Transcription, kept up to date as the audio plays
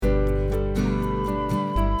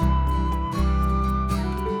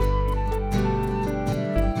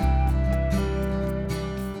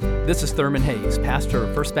This is Thurman Hayes, pastor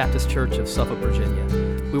of First Baptist Church of Suffolk, Virginia.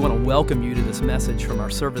 We want to welcome you to this message from our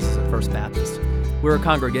services at First Baptist. We're a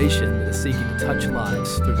congregation that is seeking to touch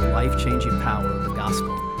lives through the life-changing power of the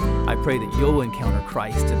gospel. I pray that you'll encounter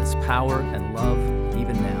Christ in his power and love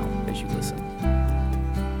even now as you listen.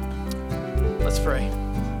 Let's pray.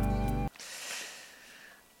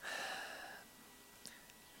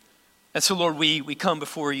 And so, Lord, we come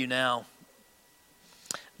before you now.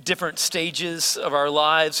 Different stages of our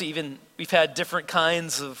lives, even we've had different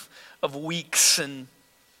kinds of weeks, and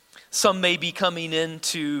some may be coming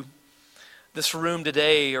into this room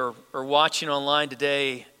today or watching online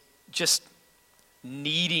today, just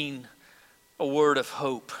needing a word of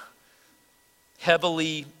hope,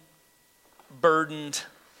 heavily burdened,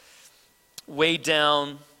 weighed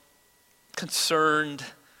down, concerned,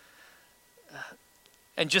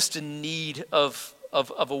 and just in need of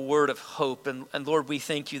a word of hope. And Lord, we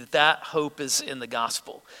thank you that that hope is in the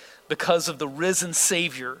gospel. Because of the risen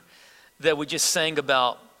Savior that we just sang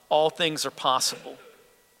about, all things are possible.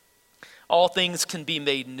 All things can be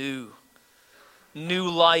made new. New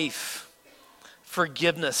life,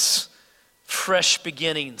 forgiveness, fresh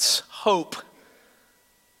beginnings, hope.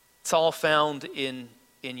 It's all found in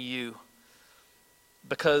you.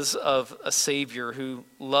 Because of a Savior who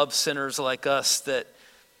loved sinners like us, that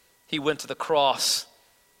he went to the cross,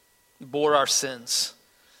 bore our sins,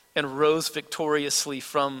 and rose victoriously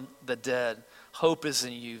from the dead. Hope is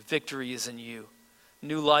in you. Victory is in you.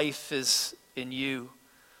 New life is in you.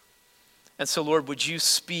 And so, Lord, would you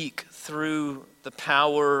speak through the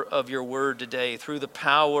power of your word today, through the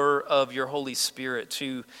power of your Holy Spirit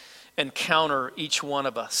to encounter each one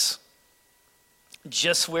of us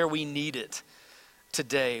just where we need it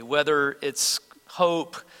today, whether it's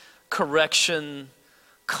hope, correction,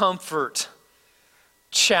 comfort,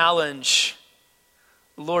 challenge,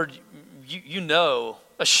 Lord, you know,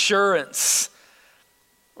 assurance,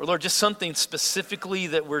 or Lord, just something specifically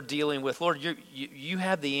that we're dealing with. Lord, you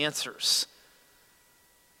have the answers.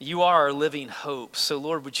 You are our living hope. So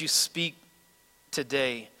Lord, would you speak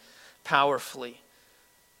today powerfully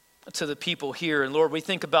to the people here? And Lord, we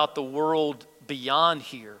think about the world beyond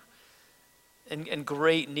here in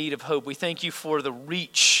great need of hope. We thank you for the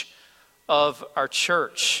reach of our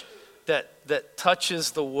church that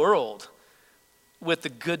touches the world with the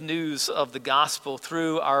good news of the gospel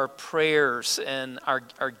through our prayers and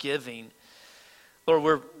our giving.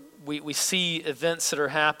 Lord, we see events that are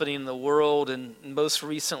happening in the world, and most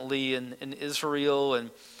recently in Israel, and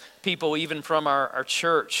people even from our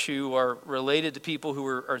church who are related to people who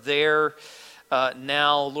are there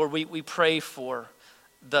now. Lord, we pray for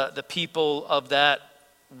the people of that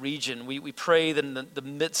region. We pray that in the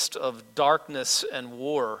midst of darkness and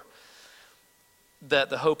war,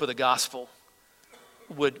 that the hope of the gospel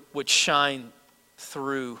would shine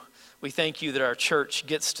through. We thank you that our church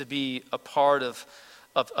gets to be a part of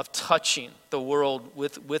touching the world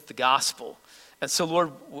with the gospel. And so,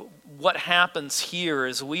 Lord, what happens here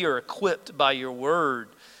as we are equipped by your word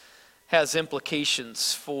has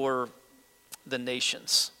implications for the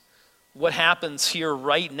nations. What happens here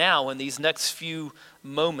right now in these next few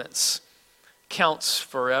moments counts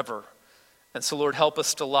forever. And so, Lord, help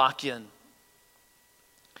us to lock in.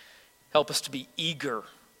 Help us to be eager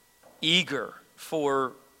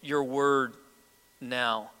for your word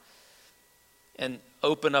now. And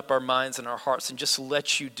open up our minds and our hearts and just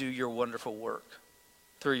let you do your wonderful work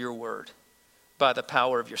through your word by the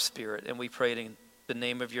power of your Spirit. And we pray it in the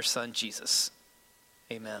name of your Son, Jesus.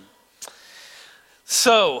 Amen.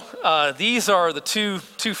 So these are the two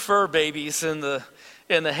fur babies in the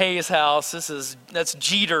Hayes house. That's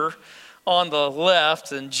Jeter on the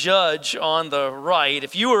left and Judge on the right.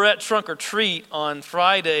 If you were at Trunk or Treat on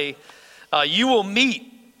Friday, you will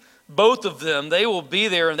meet both of them. They will be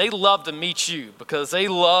there, and they love to meet you because they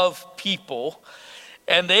love people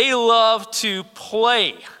and they love to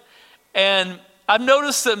play. And I've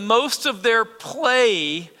noticed that most of their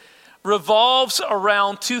play revolves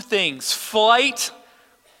around two things: flight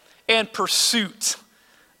and pursuit.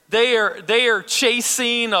 They are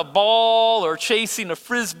chasing a ball or chasing a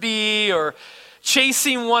frisbee or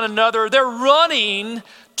chasing one another. They're running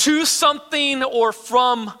to something or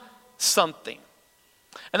from something.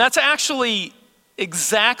 And that's actually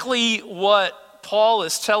exactly what Paul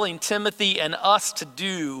is telling Timothy and us to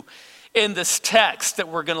do in this text that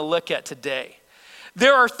we're going to look at today.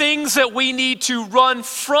 There are things that we need to run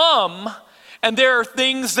from, and there are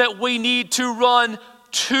things that we need to run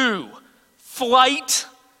to. Flight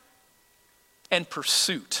and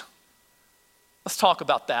pursuit. Let's talk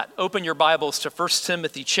about that. Open your Bibles to 1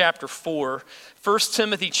 Timothy chapter 4. 1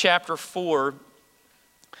 Timothy chapter 4.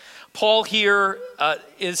 Paul here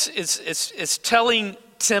is telling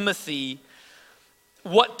Timothy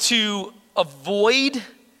what to avoid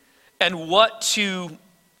and what to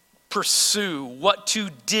pursue, what to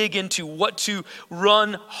dig into, what to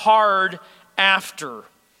run hard after.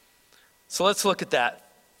 So let's look at that.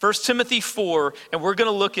 1 Timothy 4, and we're going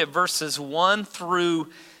to look at verses 1 through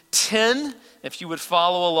 10, if you would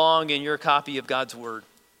follow along in your copy of God's Word.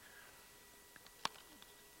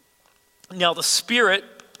 Now the Spirit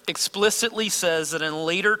explicitly says that in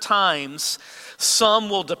later times, some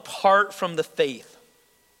will depart from the faith,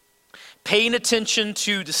 paying attention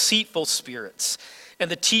to deceitful spirits and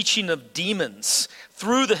the teaching of demons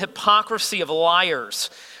through the hypocrisy of liars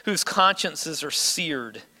whose consciences are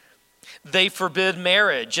seared. They forbid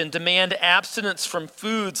marriage and demand abstinence from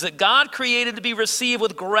foods that God created to be received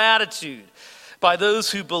with gratitude by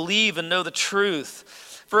those who believe and know the truth.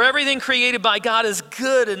 For everything created by God is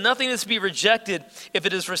good, and nothing is to be rejected if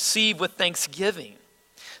it is received with thanksgiving,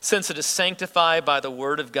 since it is sanctified by the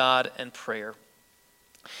word of God and prayer.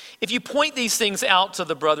 If you point these things out to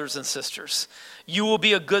the brothers and sisters, you will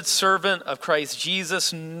be a good servant of Christ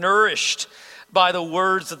Jesus, nourished by the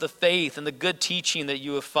words of the faith and the good teaching that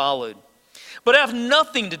you have followed. But have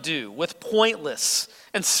nothing to do with pointless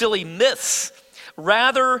and silly myths.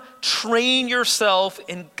 Rather, train yourself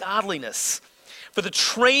in godliness. For the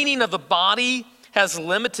training of the body has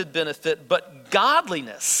limited benefit, but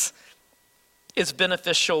godliness is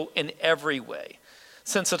beneficial in every way,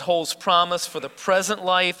 since it holds promise for the present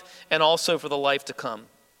life and also for the life to come.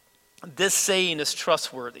 This saying is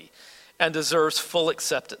trustworthy and deserves full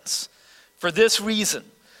acceptance. For this reason,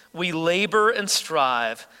 we labor and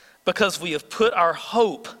strive, because we have put our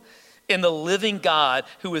hope in the living God,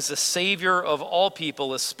 who is the Savior of all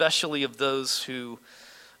people, especially of those who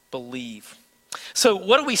believe. So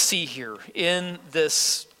what do we see here in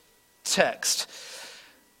this text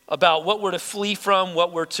about what we're to flee from,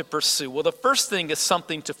 what we're to pursue? Well, the first thing is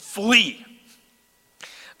something to flee: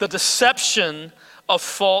 the deception of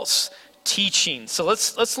false teaching. So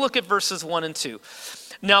let's look at verses 1 and 2.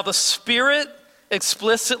 Now the Spirit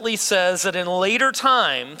explicitly says that in later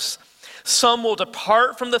times, some will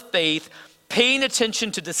depart from the faith, paying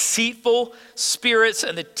attention to deceitful spirits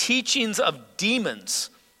and the teachings of demons,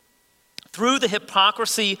 through the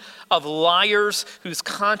hypocrisy of liars whose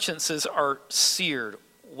consciences are seared.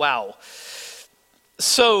 Wow.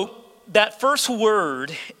 So that first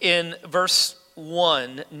word in verse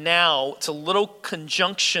 1, now, it's a little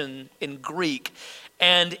conjunction in Greek,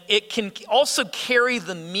 and it can also carry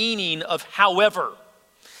the meaning of however.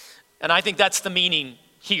 And I think that's the meaning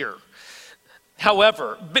here.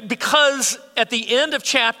 However, because at the end of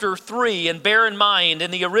chapter 3, and bear in mind, in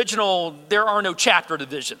the original, there are no chapter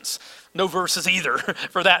divisions, no verses either,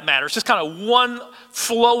 for that matter. It's just kind of one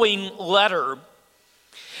flowing letter.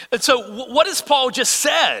 And so what has Paul just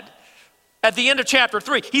said at the end of chapter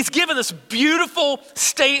 3? He's given this beautiful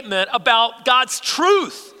statement about God's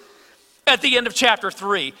truth at the end of chapter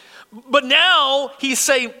 3. But now he's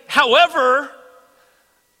saying, however,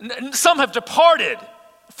 some have departed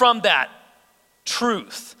from that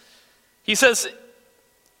truth. He says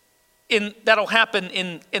that'll happen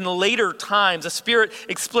in later times. The Spirit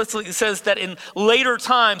explicitly says that in later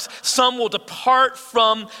times, some will depart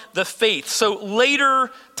from the faith. So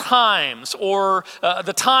later times, or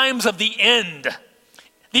the times of the end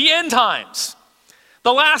times,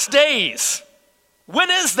 the last days. When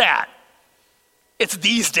is that? It's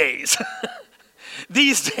these days.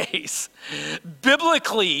 These days.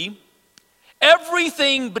 Biblically,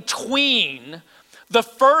 everything between the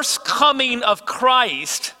first coming of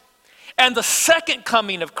Christ and the second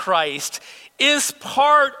coming of Christ is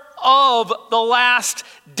part of the last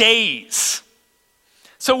days.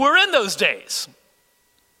 So we're in those days.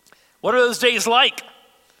 What are those days like?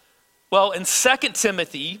 Well, in 2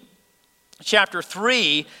 Timothy chapter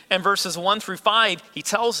 3 and verses 1 through 5, he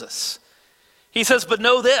tells us. He says, but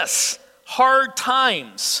know this, hard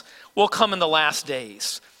times will come in the last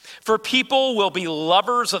days. For people will be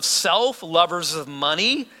lovers of self, lovers of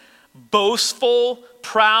money, boastful,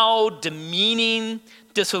 proud, demeaning,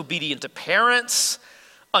 disobedient to parents,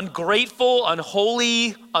 ungrateful,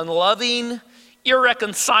 unholy, unloving,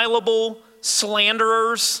 irreconcilable,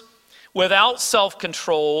 slanderers, without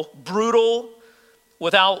self-control, brutal,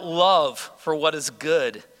 without love for what is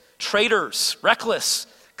good, traitors, reckless,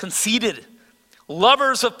 conceited,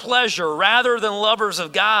 lovers of pleasure rather than lovers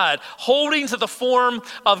of God, holding to the form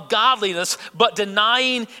of godliness but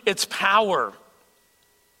denying its power.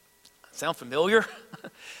 Sound familiar?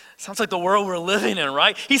 Sounds like the world we're living in,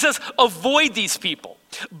 right? He says, avoid these people.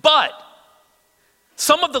 But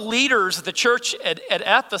Some of the leaders of the church at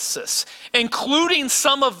Ephesus, including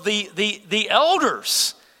some of the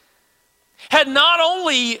elders, had not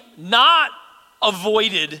only not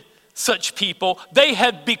avoided such people, they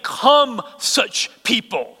had become such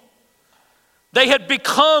people. They had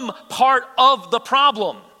become part of the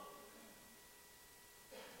problem.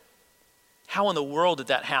 How in the world did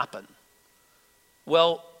that happen?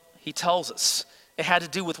 Well, he tells us it had to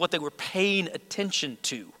do with what they were paying attention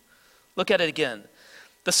to. Look at it again.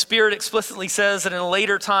 The Spirit explicitly says that in a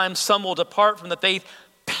later time, some will depart from the faith,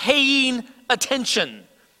 paying attention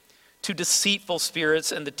to deceitful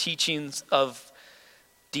spirits and the teachings of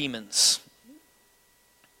demons.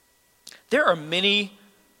 There are many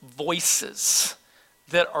voices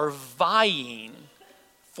that are vying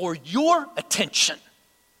for your attention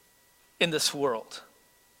in this world.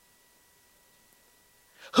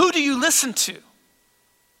 Who do you listen to?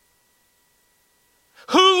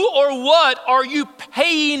 Who or what are you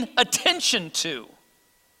paying attention to?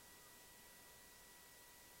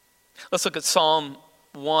 Let's look at Psalm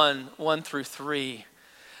 1 through 3.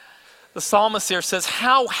 The psalmist here says,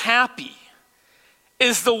 "How happy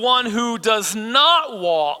is the one who does not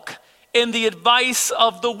walk in the advice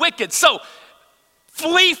of the wicked." So,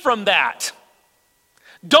 flee from that.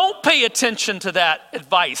 Don't pay attention to that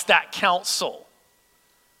advice, that counsel.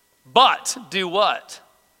 But do what?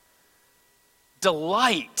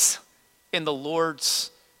 Delight in the Lord's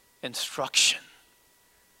instruction.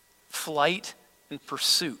 Flight and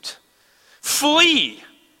pursuit. Flee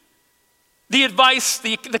the advice,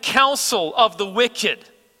 the counsel of the wicked.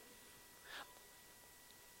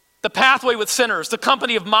 The pathway with sinners, the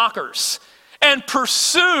company of mockers. And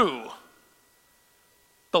pursue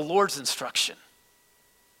the Lord's instruction.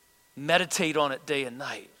 Meditate on it day and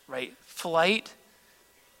night, right? Flight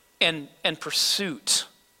and pursuit.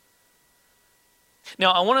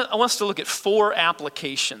 Now, I want us to look at four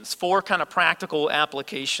applications, four kind of practical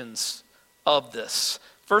applications of this.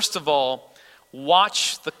 First of all,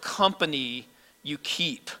 watch the company you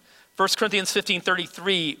keep. 1 Corinthians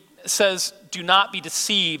 15:33 says, "Do not be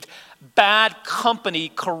deceived. Bad company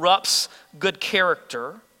corrupts good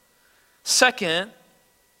character." Second,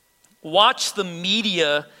 watch the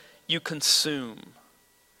media you consume.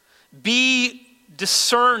 Be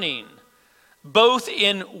discerning both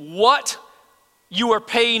in what you are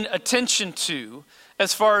paying attention to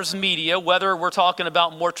as far as media, whether we're talking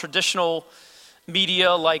about more traditional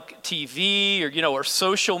media like TV or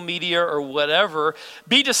social media or whatever.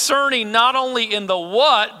 Be discerning not only in the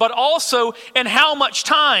what, but also in how much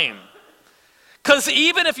time. Because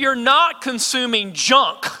even if you're not consuming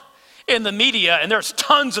junk in the media, and there's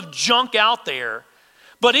tons of junk out there,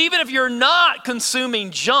 but even if you're not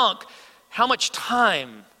consuming junk, how much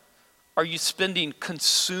time are you spending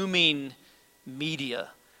consuming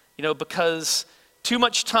media? Because too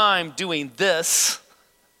much time doing this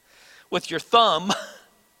with your thumb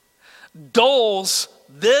dulls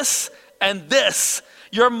this and this,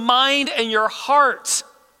 your mind and your heart.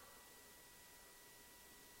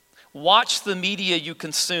 Watch the media you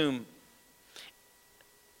consume.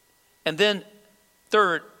 And then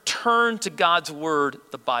third, turn to God's word,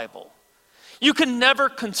 the Bible. You can never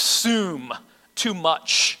consume too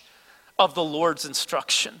much of the Lord's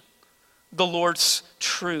instruction, the Lord's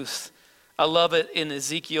truth. I love it in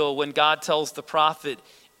Ezekiel when God tells the prophet,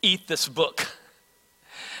 "Eat this book."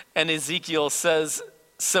 And Ezekiel says,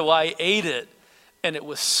 "So I ate it, and it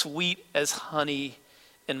was sweet as honey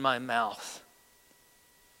in my mouth."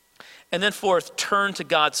 And then fourth, turn to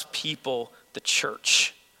God's people, the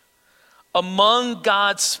church. Among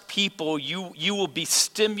God's people, you will be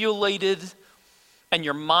stimulated, and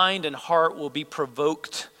your mind and heart will be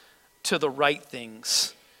provoked to the right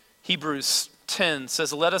things. Hebrews 10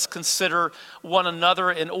 says, "Let us consider one another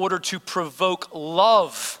in order to provoke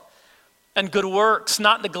love and good works,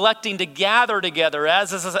 not neglecting to gather together,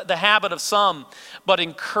 as is the habit of some, but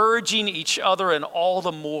encouraging each other, and all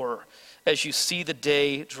the more as you see the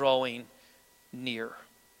day drawing near."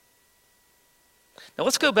 Now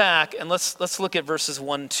let's go back and let's look at verses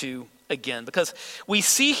 1 and 2 again, because we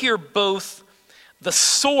see here both the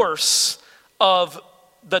source of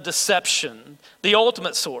the deception, the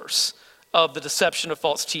ultimate source of the deception of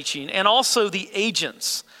false teaching, and also the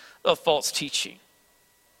agents of false teaching.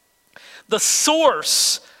 The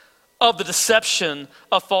source of the deception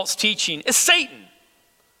of false teaching is Satan.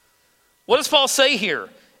 What does Paul say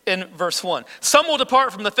here in verse 1? "Some will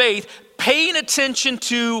depart from the faith, paying attention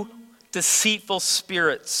to deceitful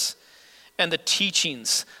spirits and the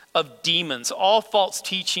teachings of demons." All false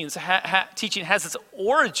teaching has its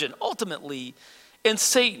origin ultimately in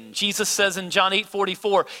Satan. Jesus says in John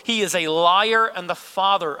 8:44, "He is a liar and the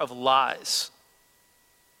father of lies."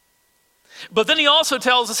 But then he also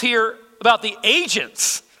tells us here about the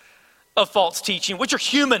agents of false teaching, which are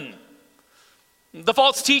human. The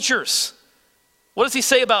false teachers. What does he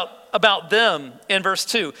say about them in verse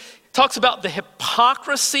 2? He talks about the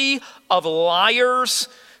hypocrisy of liars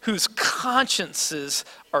whose consciences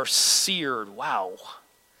are seared. Wow.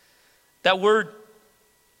 That word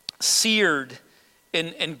seared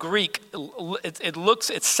in Greek,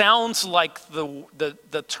 it sounds like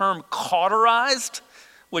the term cauterized,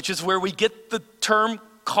 which is where we get the term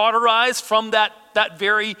cauterized from that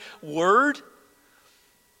very word.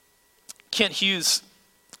 Kent Hughes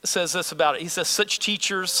says this about it. He says, such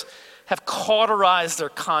teachers have cauterized their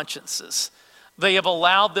consciences. They have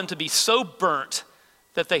allowed them to be so burnt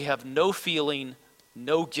that they have no feeling,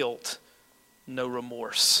 no guilt, no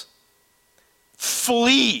remorse.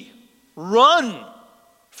 Flee, run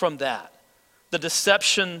from that, the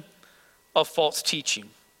deception of false teaching.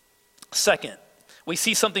 Second, we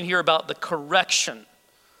see something here about the correction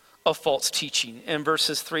of false teaching in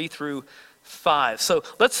verses 3 through 5. So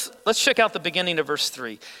let's check out the beginning of verse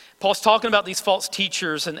 3. Paul's talking about these false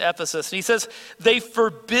teachers in Ephesus, and he says, they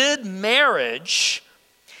forbid marriage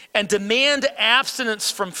and demand abstinence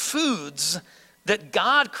from foods that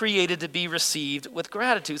God created to be received with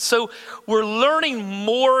gratitude. So we're learning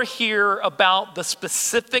more here about the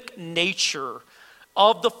specific nature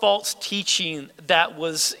of the false teaching that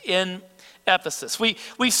was in Ephesus.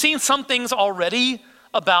 We've seen some things already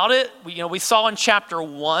about it. We saw in chapter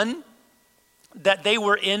 1 that they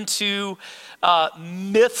were into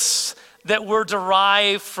myths that were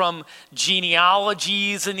derived from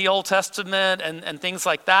genealogies in the Old Testament and things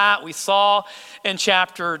like that. We saw in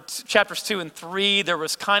chapters 2 and 3, there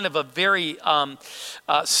was kind of a very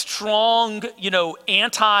strong,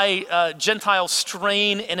 anti-Gentile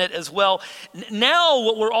strain in it as well. Now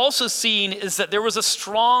what we're also seeing is that there was a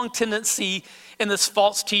strong tendency in this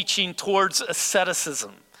false teaching towards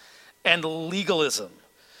asceticism and legalism.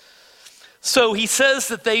 So he says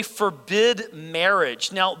that they forbid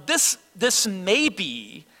marriage. Now, this may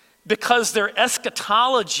be because their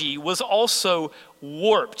eschatology was also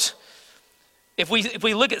warped. If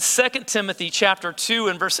we look at 2 Timothy chapter 2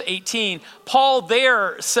 and verse 18, Paul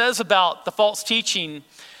there says about the false teaching,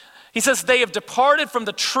 he says, they have departed from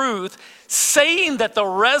the truth, saying that the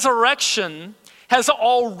resurrection has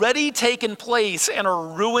already taken place and are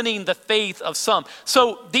ruining the faith of some.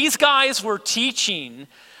 So these guys were teaching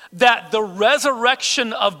that the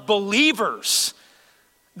resurrection of believers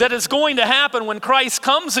that is going to happen when Christ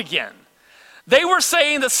comes again, they were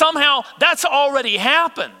saying that somehow that's already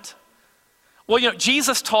happened. Well,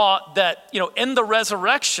 Jesus taught that, in the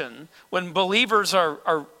resurrection, when believers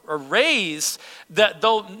are raised, that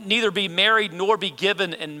they'll neither be married nor be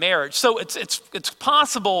given in marriage. So it's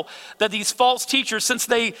possible that these false teachers, since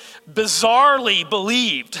they bizarrely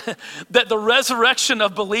believed that the resurrection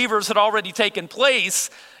of believers had already taken place,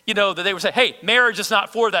 that they would say, hey, marriage is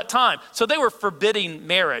not for that time. So they were forbidding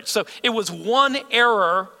marriage. So it was one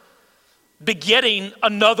error begetting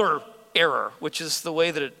another error, which is the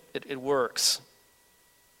way that it works.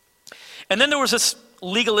 And then there was this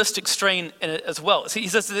legalistic strain in it as well. He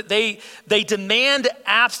says that they demand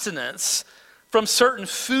abstinence from certain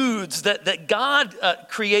foods that God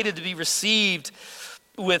created to be received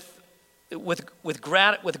with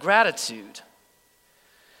gratitude.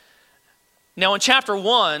 Now in chapter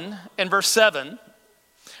 1 and verse 7,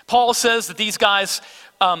 Paul says that these guys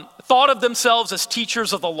thought of themselves as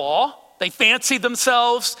teachers of the law. They fancied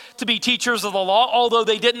themselves to be teachers of the law, although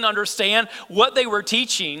they didn't understand what they were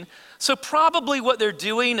teaching. So probably what they're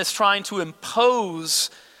doing is trying to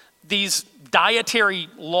impose these dietary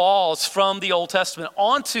laws from the Old Testament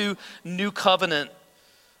onto New Covenant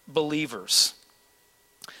believers.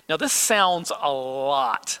 Now this sounds a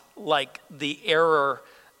lot like the error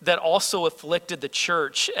that also afflicted the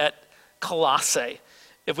church at Colossae.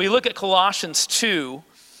 If we look at Colossians 2,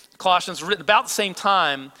 Colossians written about the same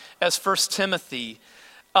time as 1 Timothy,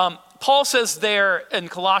 Paul says there in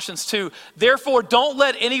Colossians 2, therefore don't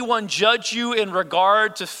let anyone judge you in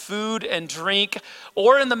regard to food and drink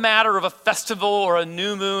or in the matter of a festival or a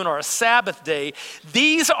new moon or a Sabbath day.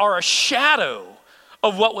 These are a shadow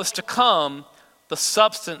of what was to come. The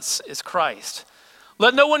substance is Christ.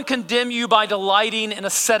 Let no one condemn you by delighting in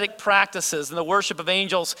ascetic practices and the worship of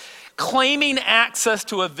angels, claiming access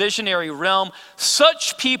to a visionary realm.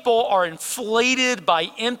 Such people are inflated by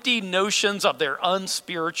empty notions of their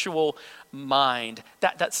unspiritual mind.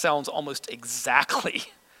 That sounds almost exactly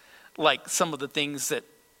like some of the things that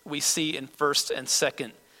we see in 1 and 2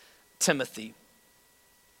 Timothy.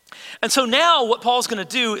 And so now what Paul's going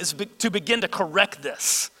to do is to begin to correct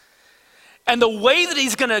this. And the way that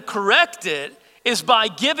he's going to correct it is by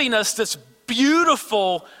giving us this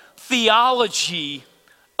beautiful theology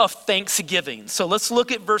of thanksgiving. So let's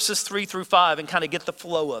look at verses 3-5 and kind of get the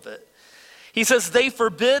flow of it. He says, they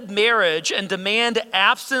forbid marriage and demand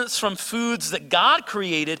abstinence from foods that God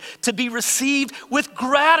created to be received with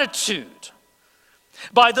gratitude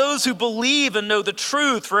by those who believe and know the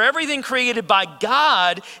truth. For everything created by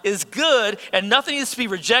God is good, and nothing is to be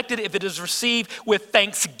rejected if it is received with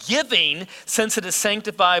thanksgiving, since it is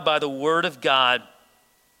sanctified by the word of God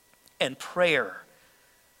and prayer.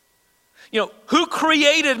 You know, who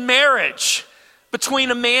created marriage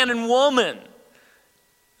between a man and woman?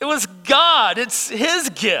 It was God. It's his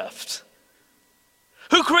gift.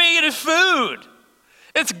 Who created food?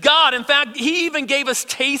 It's God. In fact, he even gave us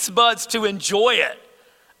taste buds to enjoy it.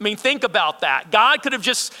 I mean, think about that. God could have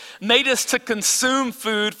just made us to consume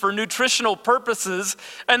food for nutritional purposes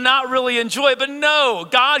and not really enjoy it. But no,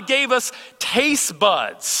 God gave us taste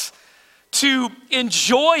buds to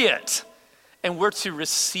enjoy it. And we're to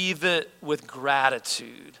receive it with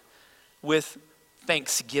gratitude, with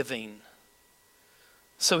thanksgiving.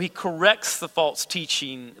 So he corrects the false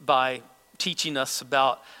teaching by teaching us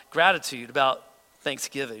about gratitude, about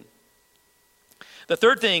thanksgiving. The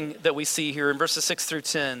third thing that we see here in verses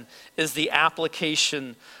 6-10 is the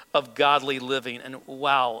application of godly living. And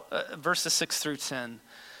wow, verses 6-10,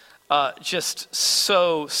 just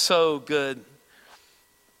so good.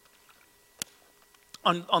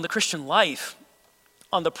 On the Christian life,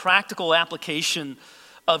 on the practical application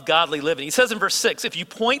of godly living. He says in verse 6, if you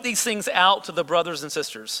point these things out to the brothers and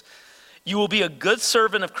sisters, you will be a good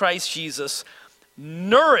servant of Christ Jesus,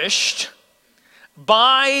 nourished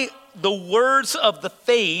by the words of the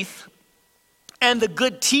faith and the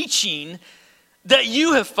good teaching that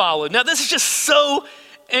you have followed. Now, this is just so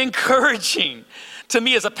encouraging to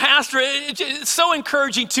me as a pastor. It's so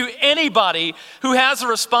encouraging to anybody who has a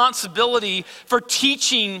responsibility for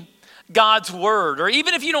teaching God's word, or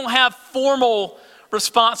even if you don't have formal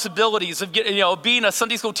responsibilities of being a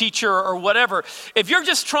Sunday school teacher or whatever. If you're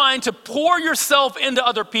just trying to pour yourself into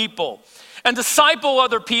other people and disciple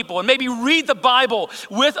other people and maybe read the Bible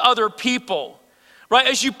with other people, right?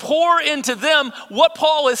 As you pour into them, what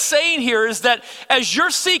Paul is saying here is that as you're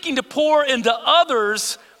seeking to pour into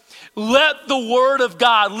others, let the word of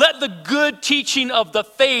God, let the good teaching of the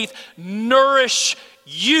faith nourish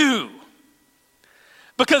you.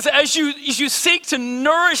 Because as you seek to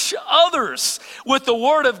nourish others with the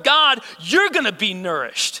word of God, you're going to be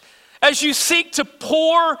nourished. As you seek to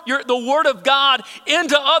pour the word of God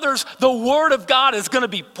into others, the word of God is going to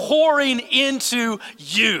be pouring into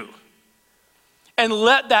you. And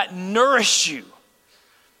let that nourish you.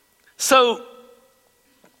 So,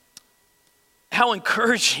 how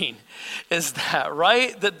encouraging is that,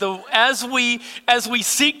 right? That as we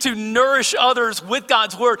seek to nourish others with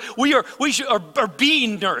God's word, we are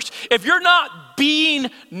being nourished. If you're not being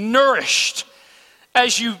nourished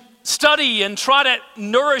as you study and try to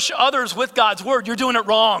nourish others with God's word, you're doing it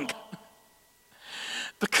wrong.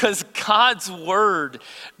 Because God's word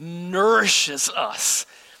nourishes us.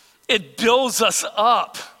 It builds us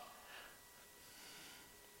up.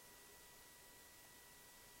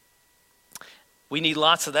 We need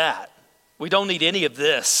lots of that. We don't need any of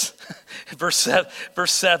this. Verse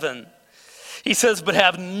 7, he says, but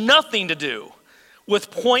have nothing to do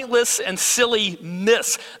with pointless and silly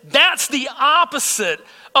myths. That's the opposite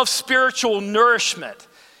of spiritual nourishment.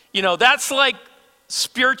 You know, that's like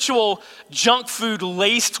spiritual junk food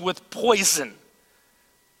laced with poison.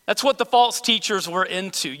 That's what the false teachers were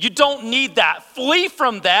into. You don't need that. Flee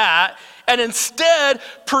from that. And instead,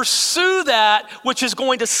 pursue that which is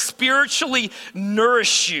going to spiritually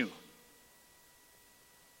nourish you.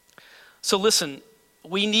 So listen,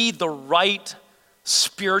 we need the right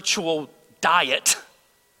spiritual diet.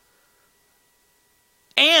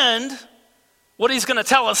 And what he's going to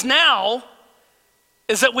tell us now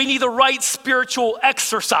is that we need the right spiritual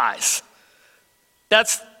exercise.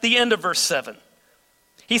 That's the end of verse 7.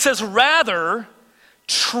 He says, rather,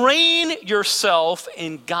 train yourself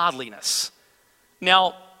in godliness.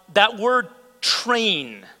 Now, that word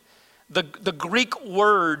train, the Greek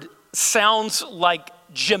word sounds like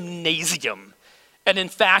gymnasium. And in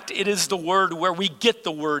fact, it is the word where we get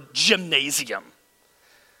the word gymnasium.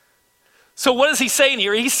 So what is he saying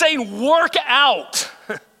here? He's saying work out.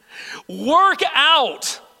 Work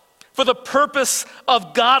out for the purpose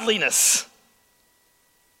of godliness.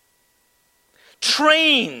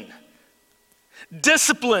 Train,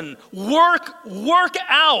 discipline, work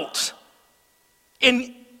out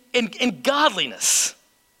in godliness.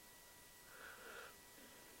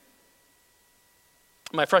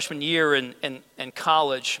 My freshman year in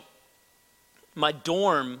college, my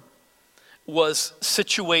dorm was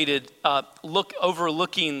situated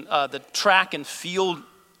overlooking the track and field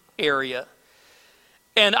area.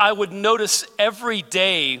 And I would notice every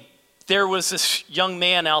day there was this young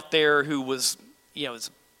man out there who was, was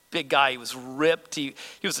a big guy. He was ripped. He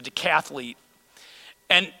was a decathlete.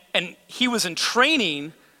 And he was in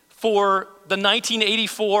training for the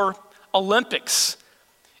 1984 Olympics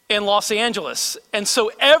in Los Angeles. And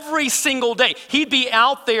so every single day, he'd be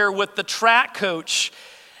out there with the track coach.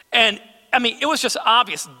 And it was just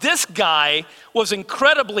obvious. This guy was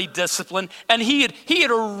incredibly disciplined, and he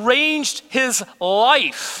had arranged his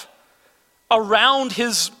life around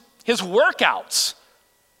his workouts.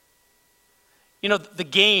 The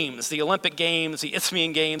games, the Olympic Games, the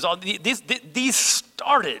Isthmian Games, these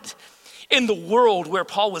started in the world where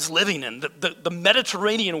Paul was living in, the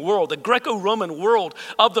Mediterranean world, the Greco-Roman world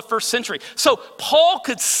of the first century. So Paul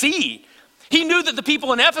could see, he knew that the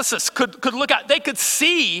people in Ephesus could look out, they could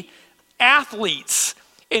see athletes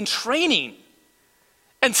in training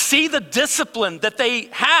and see the discipline that they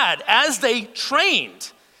had as they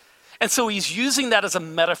trained. And so he's using that as a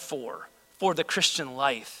metaphor for the Christian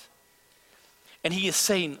life. And he is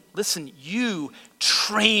saying, listen, you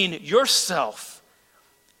train yourself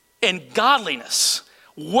in godliness.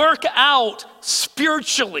 Work out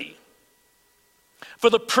spiritually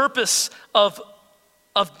for the purpose of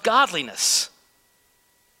godliness.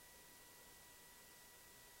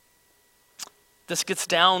 This gets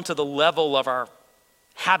down to the level of our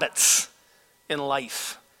habits in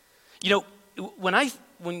life.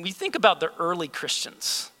 When we think about the early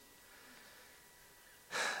Christians,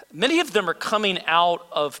 many of them are coming out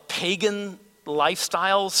of pagan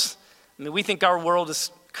lifestyles. We think our world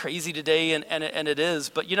is crazy today, and it is.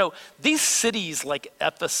 But these cities like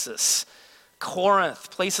Ephesus,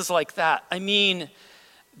 Corinth, places like that,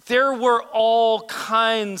 there were all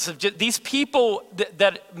kinds of, these people,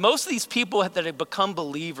 that most of these people that have become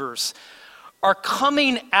believers are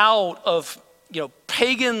coming out of,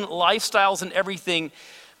 pagan lifestyles and everything.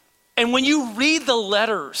 And when you read the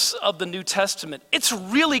letters of the New Testament, it's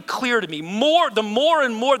really clear to me, the more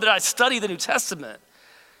and more that I study the New Testament,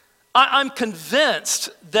 I'm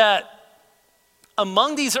convinced that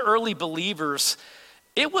among these early believers,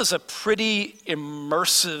 it was a pretty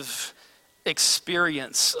immersive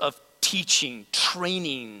experience of teaching,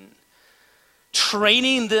 training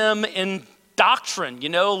them in doctrine,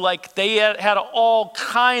 like they had all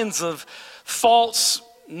kinds of false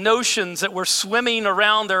notions that were swimming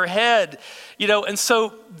around their head, and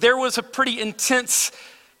so there was a pretty intense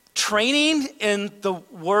training in the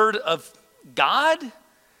Word of God.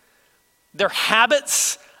 Their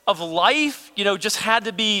habits of life, just had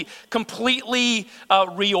to be completely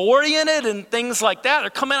reoriented and things like that. They're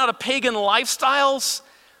coming out of pagan lifestyles.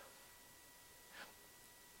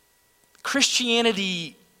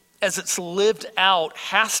 Christianity, as it's lived out,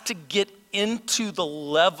 has to get into the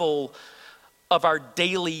level of our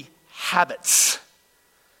daily habits.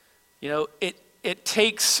 It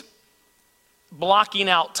takes blocking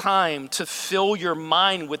out time to fill your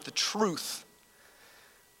mind with the truth.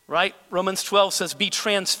 Right? Romans 12 says, be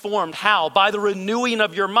transformed. How? By the renewing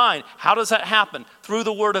of your mind. How does that happen? Through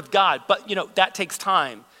the Word of God. But, that takes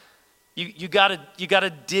time. You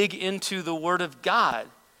gotta dig into the Word of God.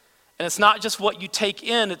 And it's not just what you take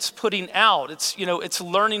in, it's putting out. It's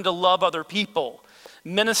learning to love other people,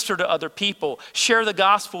 minister to other people, share the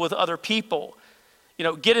gospel with other people.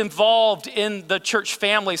 Get involved in the church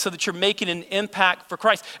family so that you're making an impact for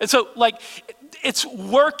Christ. And so, it's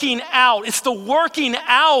working out. It's the working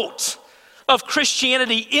out of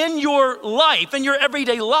Christianity in your life, in your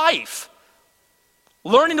everyday life.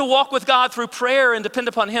 Learning to walk with God through prayer and depend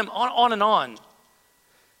upon Him, on and on.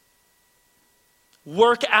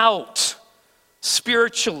 Work out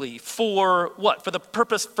spiritually for what? For the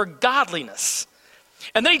purpose, for godliness.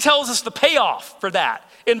 And then he tells us the payoff for that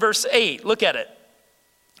in verse 8. Look at it.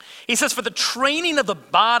 He says, for the training of the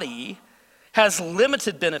body has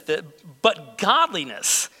limited benefit, but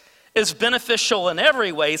godliness is beneficial in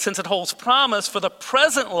every way, since it holds promise for the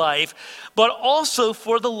present life, but also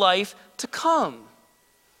for the life to come.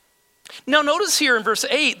 Now notice here in verse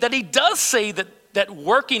 8 that he does say that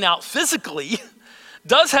working out physically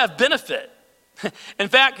does have benefit. In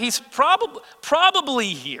fact, he's probably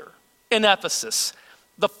here in Ephesus.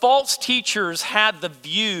 The false teachers had the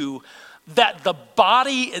view that the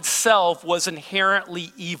body itself was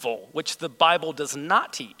inherently evil, which the Bible does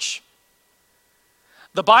not teach.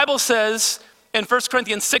 The Bible says in 1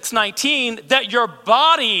 Corinthians 6:19 that your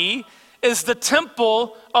body is the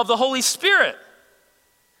temple of the Holy Spirit.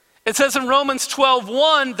 It says in Romans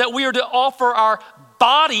 12:1 that we are to offer our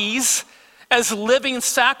bodies as living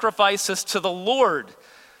sacrifices to the Lord.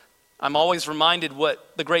 I'm always reminded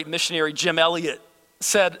what the great missionary Jim Elliot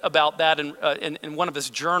said about that in one of his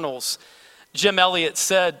journals. Jim Elliot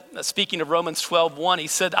said, speaking of Romans 12:1, he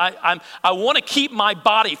said, I want to keep my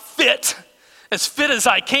body fit as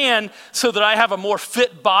I can, so that I have a more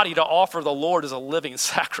fit body to offer the Lord as a living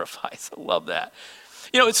sacrifice. I love that.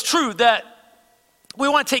 It's true that we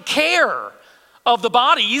want to take care of the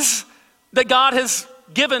bodies that God has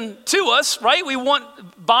given to us, right? We want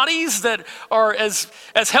bodies that are as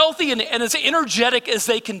healthy and as energetic as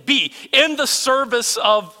they can be in the service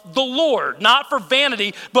of the Lord, not for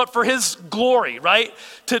vanity, but for his glory, right?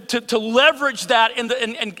 To leverage that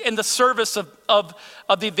in the service of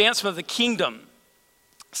the advancement of the kingdom.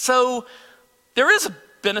 So there is a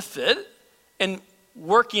benefit in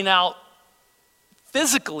working out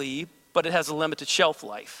physically, but it has a limited shelf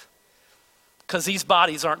life, because these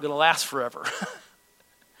bodies aren't going to last forever.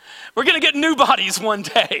 We're going to get new bodies one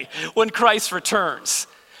day when Christ returns.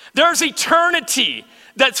 There's eternity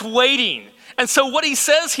that's waiting. And so what he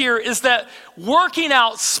says here is that working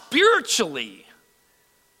out spiritually,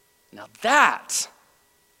 now that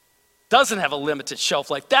doesn't have a limited shelf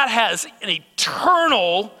life. That has an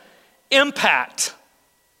eternal impact.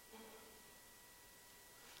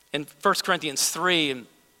 In 1 Corinthians 3, and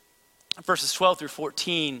verses 12 through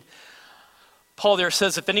 14, Paul there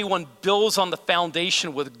says, if anyone builds on the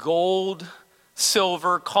foundation with gold,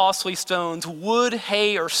 silver, costly stones, wood,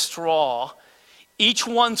 hay, or straw, each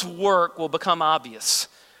one's work will become obvious,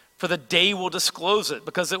 for the day will disclose it,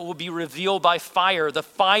 because it will be revealed by fire. The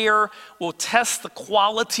fire will test the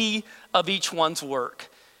quality of each one's work.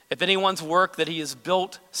 If anyone's work that he has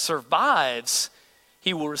built survives,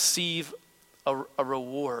 he will receive a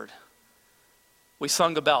reward. We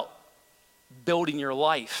sung about building your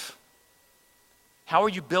life. How are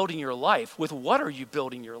you building your life? With what are you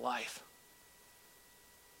building your life?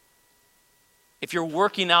 If you're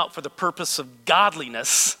working out for the purpose of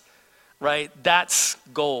godliness, right, that's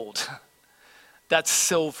gold. That's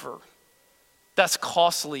silver. That's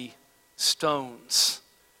costly stones,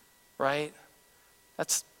 right?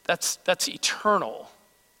 That's eternal.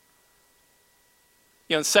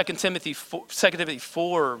 In 2 Timothy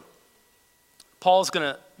 4, Paul's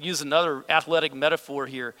going to use another athletic metaphor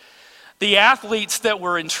here. The athletes that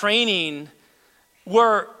were in training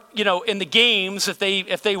were, in the games, if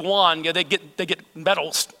they won, they get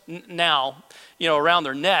medals now, around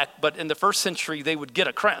their neck. But in the first century, they would get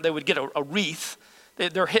a crown. They would get a wreath.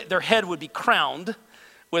 Their head would be crowned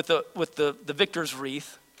with the victor's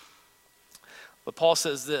wreath. But Paul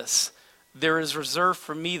says this: there is reserved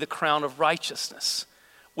for me the crown of righteousness,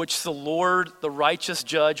 which the Lord, the righteous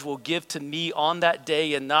judge, will give to me on that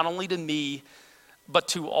day, and not only to me, but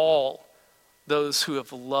to all those who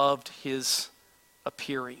have loved his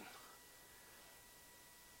appearing.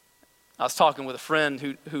 I was talking with a friend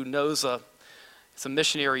who knows it's a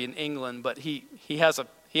missionary in England, but he's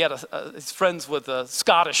friends with a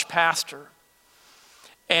Scottish pastor,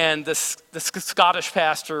 and the Scottish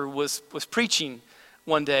pastor was preaching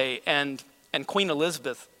one day, and Queen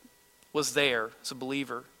Elizabeth was there as a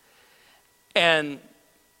believer, and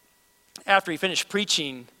after he finished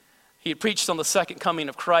preaching, he had preached on the second coming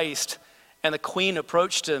of Christ, and the Queen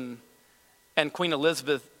approached him, and Queen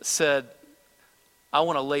Elizabeth said, I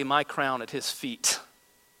want to lay my crown at his feet.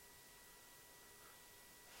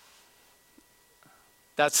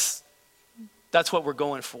 That's what we're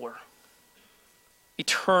going for.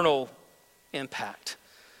 Eternal impact.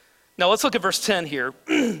 Now let's look at verse 10 here.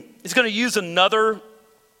 He's going to use another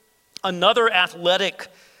athletic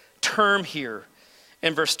term here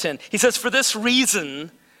in verse 10. He says, for this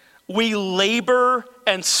reason, we labor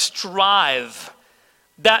and strive.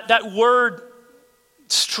 That word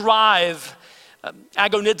strive,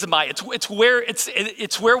 agonizomai,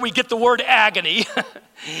 it's where we get the word agony.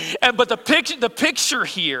 But the picture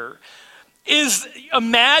here is,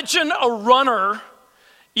 imagine a runner,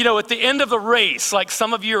 at the end of the race, like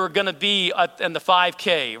some of you are going to be in the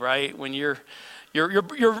 5K, right? When you're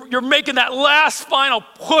making that last final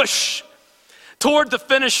push toward the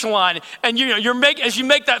finish line, and as you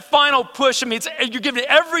make that final push, you're giving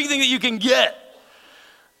everything that you can get.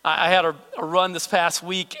 I had a run this past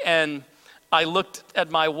week, and I looked at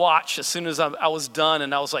my watch as soon as I was done,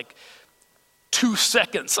 and I was like 2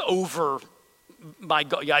 seconds over my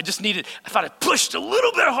goal. Yeah, I just needed, I thought I pushed a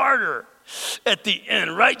little bit harder at the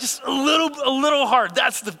end, right? Just a little hard.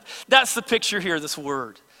 That's the picture here, this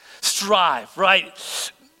word. Strive, right?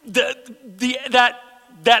 That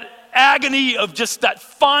agony of just that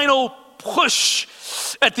final push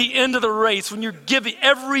at the end of the race, when you're giving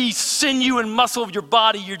every sinew and muscle of your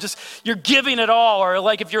body, you're giving it all. Or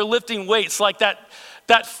like if you're lifting weights, like that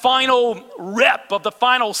that final rep of the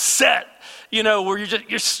final set, where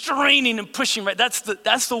you're straining and pushing, right? That's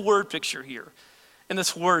the word picture here in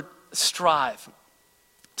this word strive.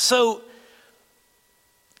 So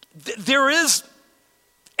there is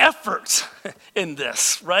effort in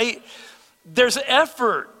this, right? There's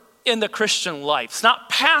effort in the Christian life. It's not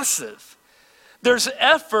passive. There's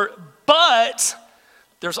effort, but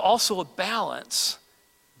there's also a balance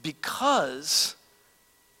because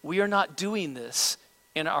we are not doing this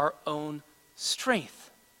in our own strength.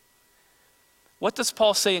 What does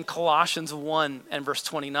Paul say in Colossians 1 and verse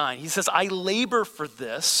 29? He says, I labor for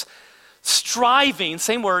this, striving,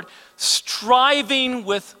 same word, striving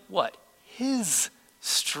with what? His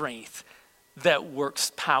strength that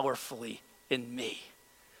works powerfully in me.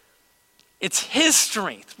 It's his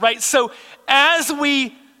strength, right? So as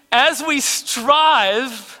we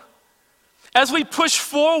strive, as we push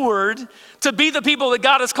forward to be the people that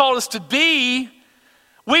God has called us to be,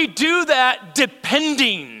 we do that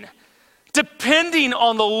depending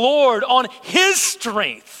on the Lord, on his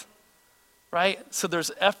strength, right? So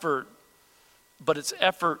there's effort, but it's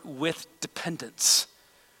effort with dependence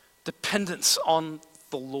on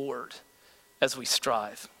the Lord as we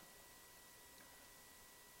strive.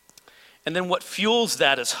 And then what fuels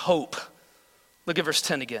that is hope. Look at verse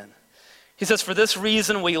 10 again. He says, for this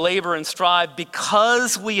reason we labor and strive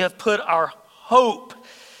because we have put our hope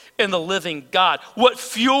in the living God. What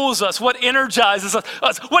fuels us, what energizes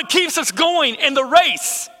us, what keeps us going in the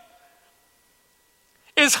race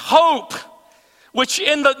is hope, which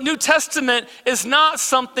in the New Testament is not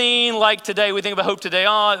something like today. We think about hope today,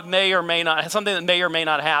 it may or may not, something that may or may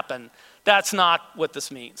not happen. That's not what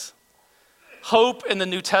this means. Hope in the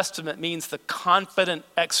New Testament means the confident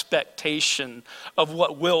expectation of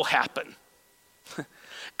what will happen.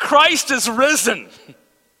 Christ is risen.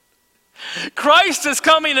 Christ is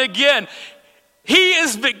coming again. He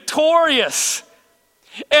is victorious.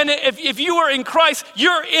 And if you are in Christ,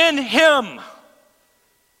 you're in him.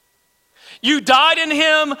 You died in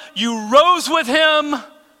him. You rose with him.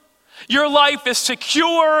 Your life is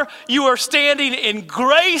secure. You are standing in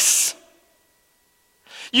grace.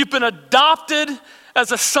 You've been adopted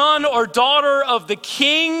as a son or daughter of the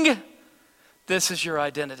King. This is your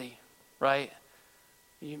identity, right?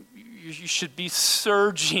 You should be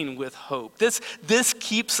surging with hope. This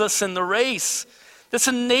keeps us in the race. This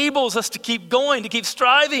enables us to keep going, to keep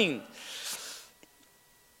striving.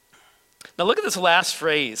 Now look at this last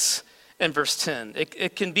phrase in verse 10.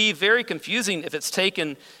 It can be very confusing if it's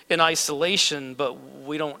taken in isolation, but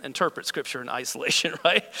we don't interpret Scripture in isolation,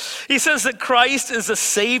 right? He says that Christ is the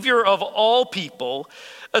Savior of all people,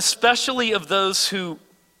 especially of those who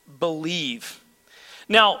believe.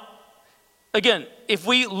 Now, again, if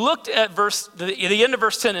we looked at the end of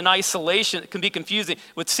verse 10 in isolation, it can be confusing.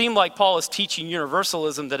 It would seem like Paul is teaching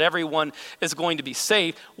universalism, that everyone is going to be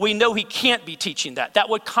saved. We know he can't be teaching that. That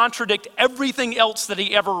would contradict everything else that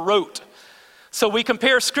he ever wrote. So we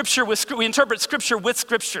interpret Scripture with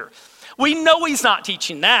Scripture. We know he's not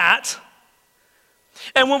teaching that.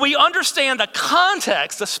 And when we understand the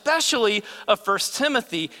context, especially of 1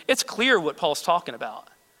 Timothy, it's clear what Paul's talking about.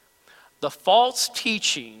 The false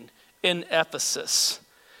teaching in Ephesus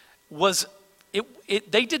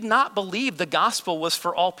they did not believe the gospel was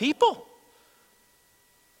for all people.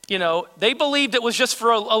 They believed it was just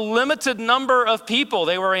for a limited number of people.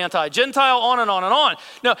 They were anti-Gentile, on and on and on.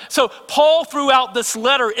 No, so Paul throughout this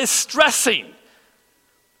letter is stressing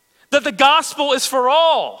that the gospel is for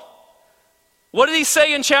all. What did he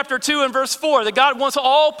say in chapter 2 and verse 4? That God wants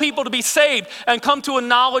all people to be saved and come to a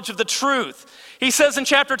knowledge of the truth. He says in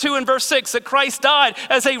chapter 2 and verse 6 that Christ died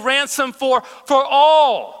as a ransom for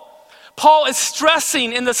all. Paul is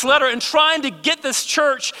stressing in this letter and trying to get this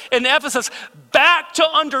church in Ephesus back to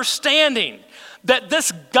understanding that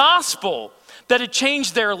this gospel that had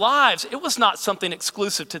changed their lives, it was not something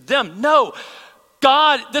exclusive to them. No,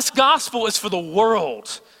 this gospel is for the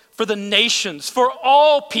world, for the nations, for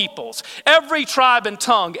all peoples, every tribe and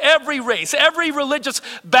tongue, every race, every religious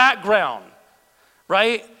background,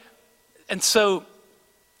 right? And so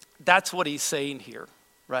that's what he's saying here,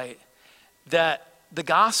 right? That the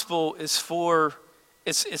gospel is for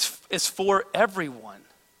everyone.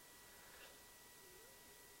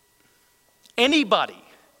 Anybody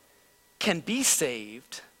can be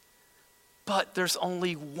saved, but there's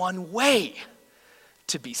only one way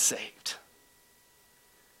to be saved.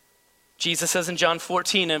 Jesus says in John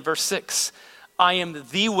 14 and verse 6, I am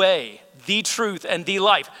the way, the truth, and the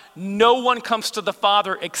life. No one comes to the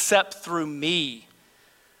Father except through me.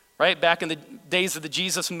 Right? Back in the days of the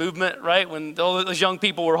Jesus movement, right? When all those young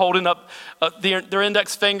people were holding up their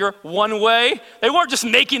index finger one way. They weren't just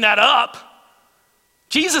making that up.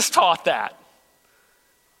 Jesus taught that.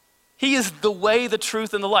 He is the way, the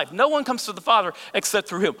truth, and the life. No one comes to the Father except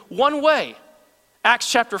through him. One way.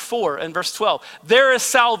 Acts chapter 4 and verse 12. There is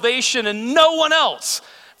salvation in no one else,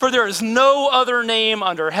 for there is no other name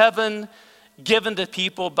under heaven given to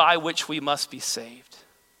people by which we must be saved.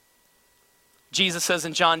 Jesus says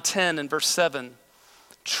in John 10 and verse 7,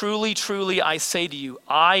 truly, truly, I say to you,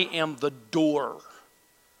 I am the door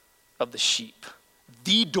of the sheep.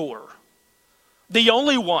 The door. The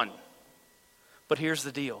only one. But here's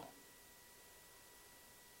the deal.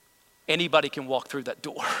 Anybody can walk through that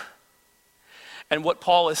door. And what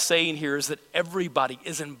Paul is saying here is that everybody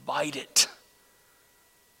is invited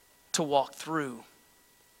to walk through.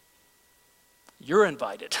 You're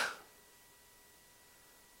invited.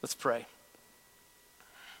 Let's pray.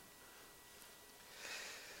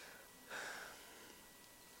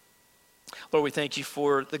 Lord, we thank you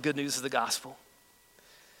for the good news of the gospel.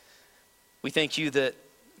 We thank you that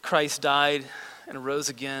Christ died and rose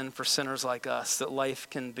again for sinners like us, that life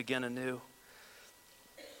can begin anew.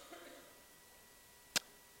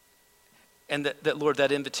 And that Lord,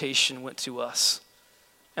 that invitation went to us.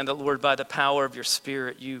 And that, Lord, by the power of your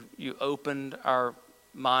Spirit, you opened our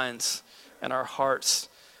minds and our hearts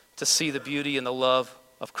to see the beauty and the love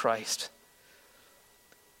of Christ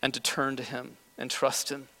and to turn to him and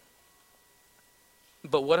trust him.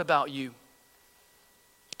 But what about you?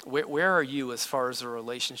 Where are you as far as a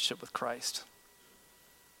relationship with Christ?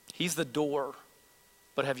 He's the door,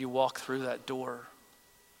 but have you walked through that door?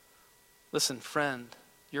 Listen, friend,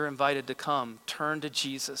 you're invited to come. Turn to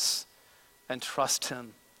Jesus and trust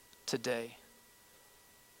him today.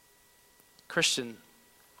 Christian,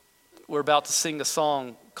 we're about to sing a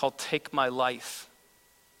song called Take My Life.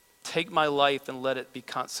 Take my life and let it be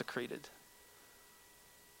consecrated.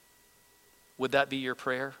 Would that be your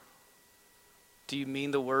prayer? Do you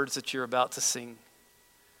mean the words that you're about to sing?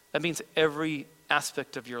 That means every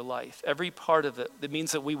aspect of your life, every part of it. It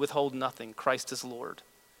means that we withhold nothing. Christ is Lord.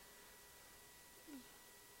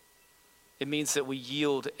 It means that we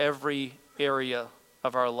yield every area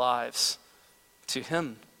of our lives to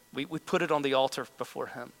him. We put it on the altar before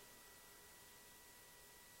him.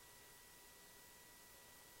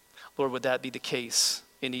 Lord, would that be the case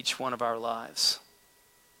in each one of our lives?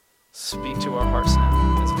 Speak to our hearts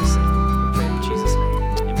now as we sing. We pray in Jesus'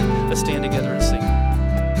 name. Amen. Let's stand together and sing.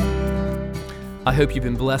 I hope you've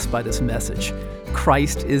been blessed by this message.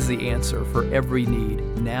 Christ is the answer for every need,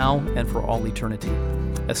 now and for all eternity.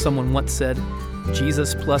 As someone once said,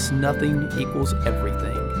 Jesus plus nothing equals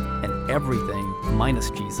everything, and everything minus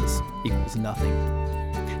Jesus equals nothing.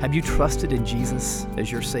 Have you trusted in Jesus as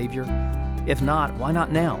your Savior? If not, why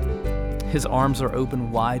not now? His arms are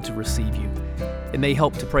open wide to receive you. It may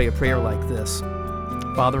help to pray a prayer like this.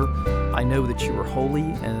 Father, I know that you are holy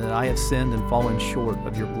and that I have sinned and fallen short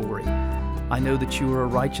of your glory. I know that you are a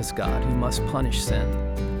righteous God who must punish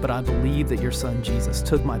sin, but I believe that your Son Jesus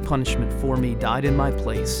took my punishment for me, died in my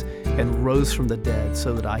place, and rose from the dead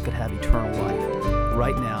so that I could have eternal life.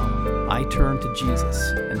 Right now, I turn to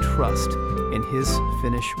Jesus and trust in his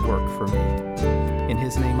finished work for me. In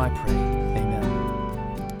his name I pray,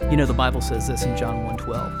 amen. You know, the Bible says this in John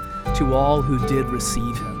 1:12, to all who did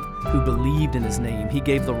receive him, who believed in his name, he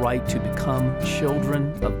gave the right to become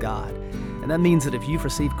children of God. And that means that if you've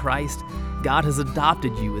received Christ, God has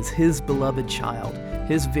adopted you as his beloved child,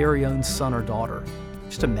 his very own son or daughter.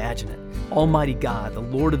 Just imagine it. Almighty God, the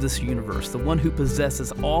Lord of this universe, the one who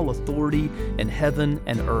possesses all authority in heaven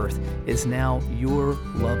and earth, is now your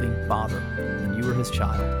loving Father, and you are his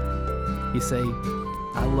child. You say,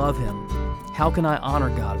 I love him. How can I honor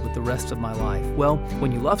God with the rest of my life? Well,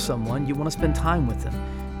 when you love someone, you want to spend time with them.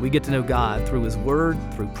 We get to know God through his word,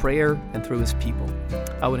 through prayer, and through his people.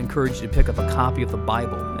 I would encourage you to pick up a copy of the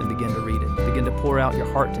Bible and begin to read it. Begin to pour out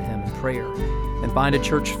your heart to him in prayer. And find a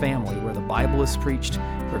church family where the Bible is preached,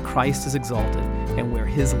 where Christ is exalted, and where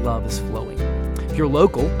his love is flowing. If you're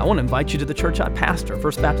local, I want to invite you to the church I pastor,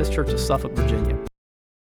 First Baptist Church of Suffolk, Virginia.